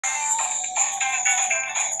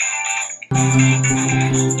Hello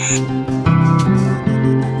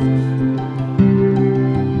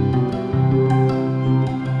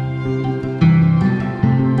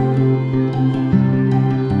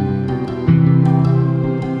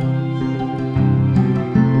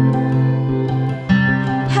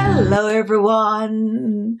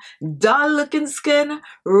everyone. Dull looking skin,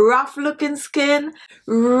 rough looking skin,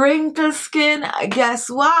 wrinkled skin. Guess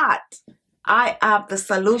what? I have the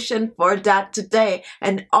solution for that today,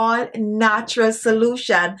 an all natural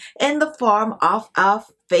solution in the form of a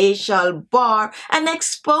facial bar, an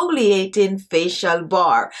exfoliating facial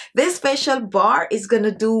bar. This facial bar is going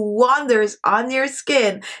to do wonders on your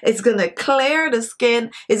skin. It's going to clear the skin.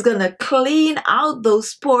 It's going to clean out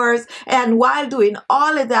those pores. And while doing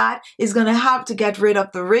all of that, it's going to have to get rid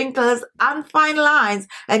of the wrinkles and fine lines.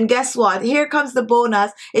 And guess what? Here comes the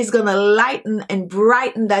bonus. It's going to lighten and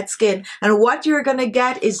brighten that skin. And what you're going to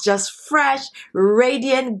get is just fresh,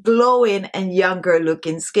 radiant, glowing, and younger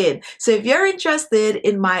looking skin. So if you're interested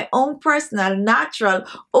in my own personal natural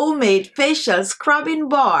homemade facial scrubbing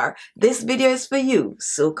bar, this video is for you,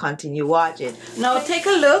 so continue watching. Now take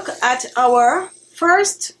a look at our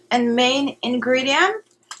first and main ingredient,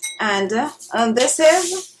 and this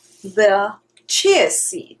is the chia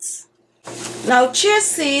seeds. Now, chia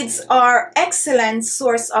seeds are excellent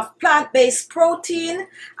source of plant-based protein,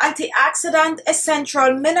 antioxidant,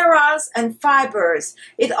 essential minerals, and fibers.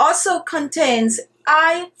 It also contains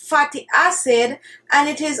high fatty acid, and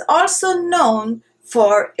it is also known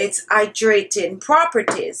for its hydrating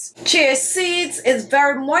properties. Chia seeds is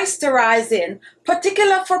very moisturizing,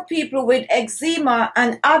 particularly for people with eczema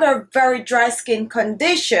and other very dry skin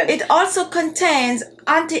conditions. It also contains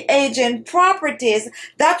anti-aging properties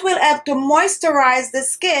that will help to moisturize the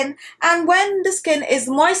skin, and when the skin is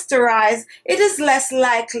moisturized, it is less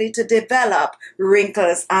likely to develop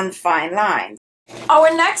wrinkles and fine lines.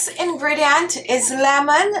 Our next ingredient is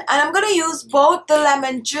lemon, and I'm going to use both the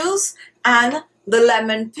lemon juice and the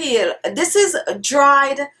lemon peel. This is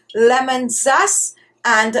dried lemon zest,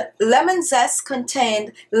 and lemon zest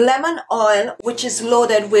contained lemon oil, which is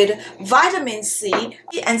loaded with vitamin C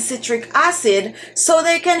and citric acid, so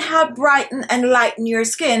they can help brighten and lighten your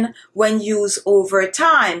skin when used over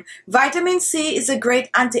time. Vitamin C is a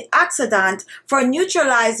great antioxidant for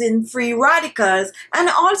neutralizing free radicals and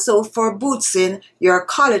also for boosting your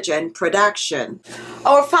collagen production.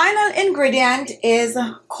 Our final ingredient is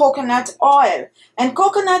coconut oil, and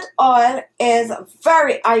coconut oil is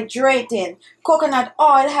very hydrating. Coconut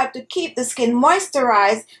oil helps to keep the skin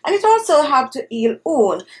moisturized, and it also helps to heal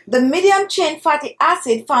wounds. The medium chain fatty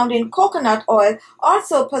acid found in coconut oil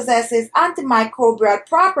also possesses antimicrobial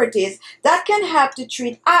properties that can help to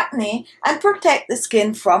treat acne and protect the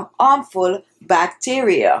skin from harmful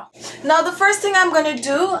bacteria. Now the first thing I'm going to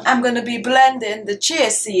do, I'm going to be blending the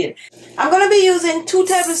chia seed. I'm going to be using 2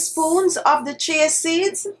 tablespoons of the chia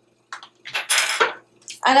seeds,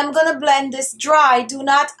 and I'm going to blend this dry. Do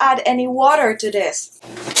not add any water to this.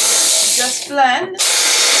 Just blend.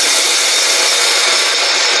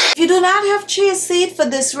 If you do not have chia seed for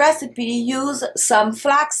this recipe, use some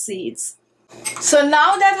flax seeds. So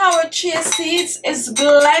now that our chia seeds is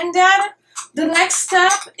blended, the next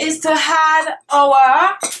step is to add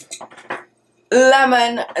our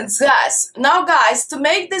lemon zest. Now guys, to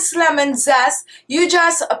make this lemon zest, you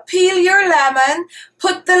just peel your lemon,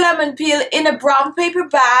 put the lemon peel in a brown paper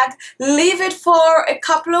bag, leave it for a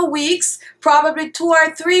couple of weeks, probably 2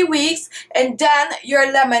 or 3 weeks, and then your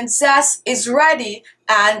lemon zest is ready.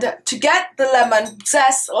 And to get the lemon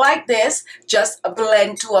zest like this, just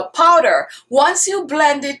blend to a powder. Once you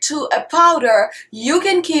blend it to a powder, you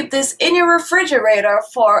can keep this in your refrigerator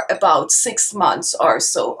for about 6 months or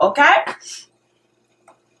so, okay?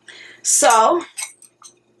 So,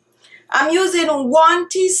 I'm using 1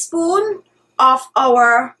 teaspoon of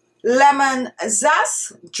our lemon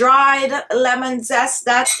zest, dried lemon zest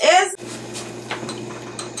that is.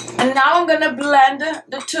 And now I'm going to blend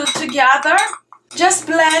the two together. Just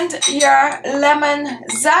blend your lemon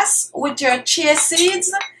zest with your chia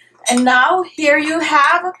seeds. And now here you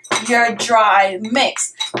have your dry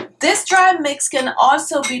mix. This dry mix can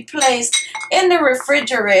also be placed in the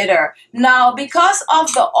refrigerator. Now, because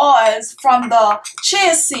of the oils from the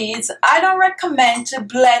chia seeds, I don't recommend to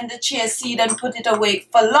blend the chia seed and put it away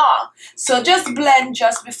for long. So just blend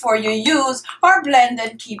just before you use, or blend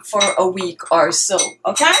and keep for a week or so,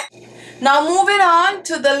 okay? Now moving on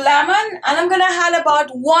to the lemon, and I'm gonna add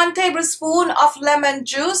about 1 tablespoon of lemon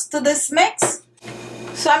juice to this mix.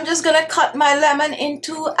 So I'm just gonna cut my lemon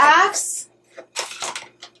into halves.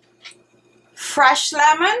 Fresh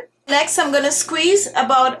lemon. Next, I'm gonna squeeze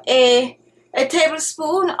about a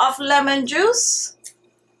tablespoon of lemon juice.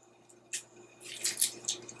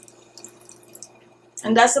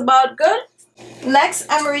 And that's about good. Next,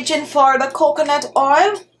 I'm reaching for the coconut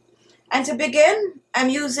oil. And to begin, I'm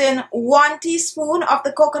using 1 teaspoon of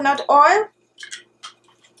the coconut oil.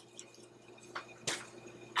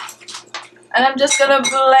 And I'm just going to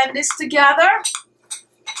blend this together.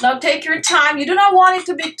 Now take your time. You do not want it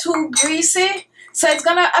to be too greasy. So it's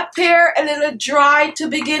going to appear a little dry to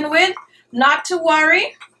begin with. Not to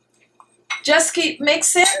worry. Just keep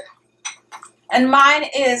mixing. And mine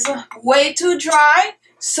is way too dry.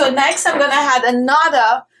 So next I'm going to add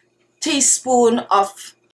another teaspoon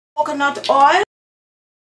of coconut oil.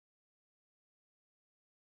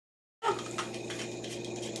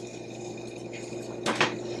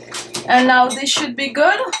 And now this should be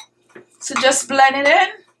good. So just blend it in.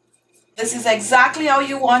 This is exactly how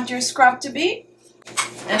you want your scrub to be.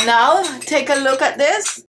 And now take a look at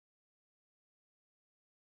this.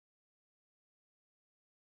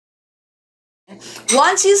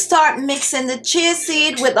 Once you start mixing the chia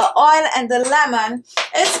seed with the oil and the lemon,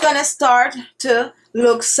 it's going to start to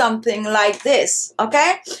look something like this,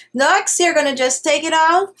 okay? Next, you're going to just take it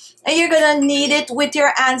out and you're going to knead it with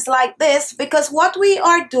your hands like this, because what we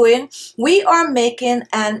are doing, we are making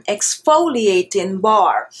an exfoliating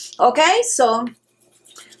bar, okay? So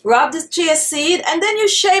rub the chia seed and then you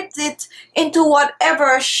shape it into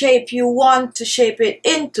whatever shape you want to shape it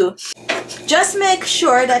into. Just make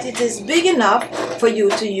sure that it is big enough for you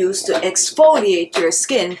to use to exfoliate your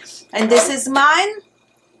skin. And this is mine,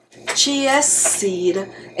 chia seed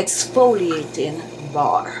exfoliating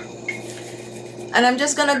bar. And I'm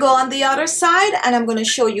just going to go on the other side and I'm going to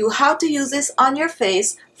show you how to use this on your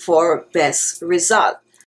face for best result.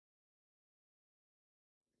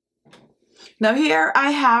 Now here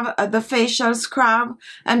I have the facial scrub,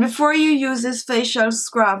 and before you use this facial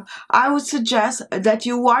scrub, I would suggest that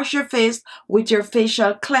you wash your face with your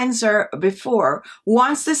facial cleanser before.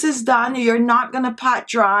 Once this is done, you're not going to pat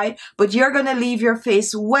dry, but you're going to leave your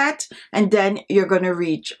face wet and then you're going to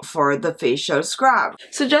reach for the facial scrub.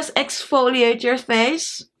 So just exfoliate your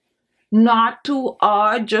face, not too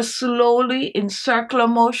hard, just slowly in circular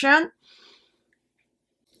motion.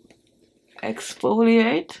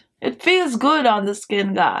 Exfoliate. It feels good on the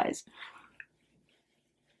skin, guys.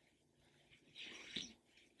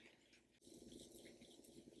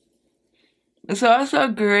 It's also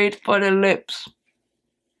great for the lips.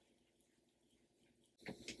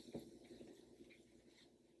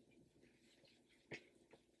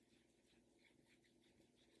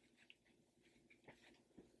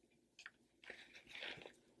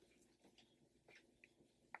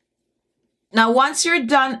 Now, once you're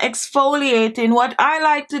done exfoliating, what I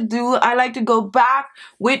like to do, I like to go back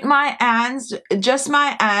with my hands, just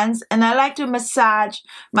my hands, and I like to massage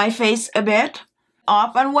my face a bit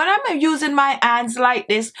off. And when I'm using my hands like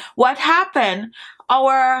this, what happened?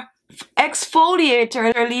 Our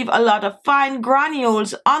exfoliator leave a lot of fine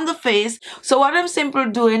granules on the face. So what I'm simply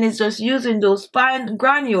doing is just using those fine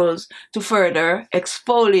granules to further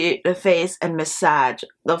exfoliate the face and massage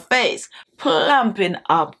the face, plumping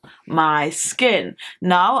up my skin.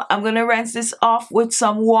 Now I'm going to rinse this off with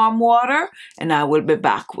some warm water and I will be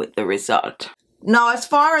back with the result. Now, as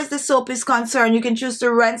far as the soap is concerned, you can choose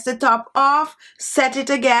to rinse the top off, set it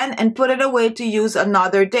again, and put it away to use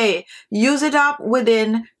another day. Use it up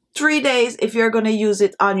within 3 days if you're going to use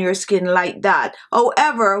it on your skin like that.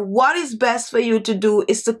 However, what is best for you to do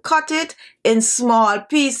is to cut it in small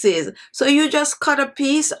pieces. So you just cut a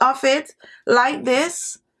piece of it like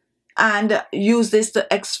this and use this to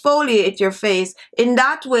exfoliate your face. In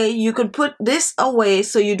that way, you can put this away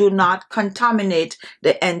so you do not contaminate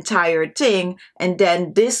the entire thing. And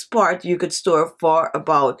then this part you could store for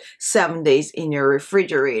about 7 days in your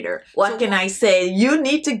refrigerator. What can I say? You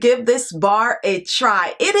need to give this bar a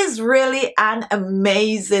try. It is really an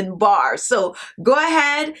amazing bar. So go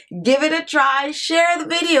ahead, give it a try, share the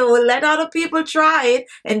video, let other people try it,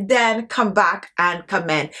 and then come back and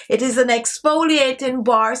comment. It is an exfoliating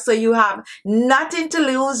bar, so you have nothing to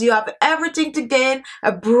lose. You have everything to gain.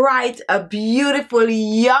 A bright, a beautiful,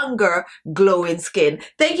 younger, glowing skin.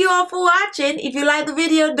 Thank you all for watching. If you like the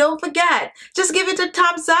video, don't forget, just give it a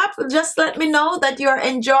thumbs up. Just let me know that you're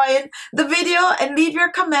enjoying the video and leave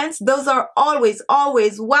your comments. Those are always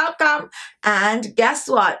welcome. And guess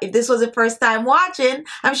what? If this was the first time watching,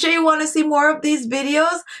 I'm sure you want to see more of these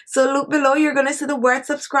videos. So look below, you're going to see the word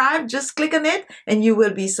subscribe. Just click on it and you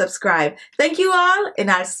will be subscribed. Thank you all,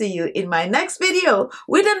 and I'll see you in my next video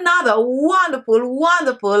with another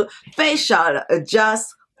wonderful facial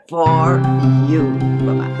just for you.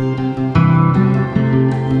 Bye-bye.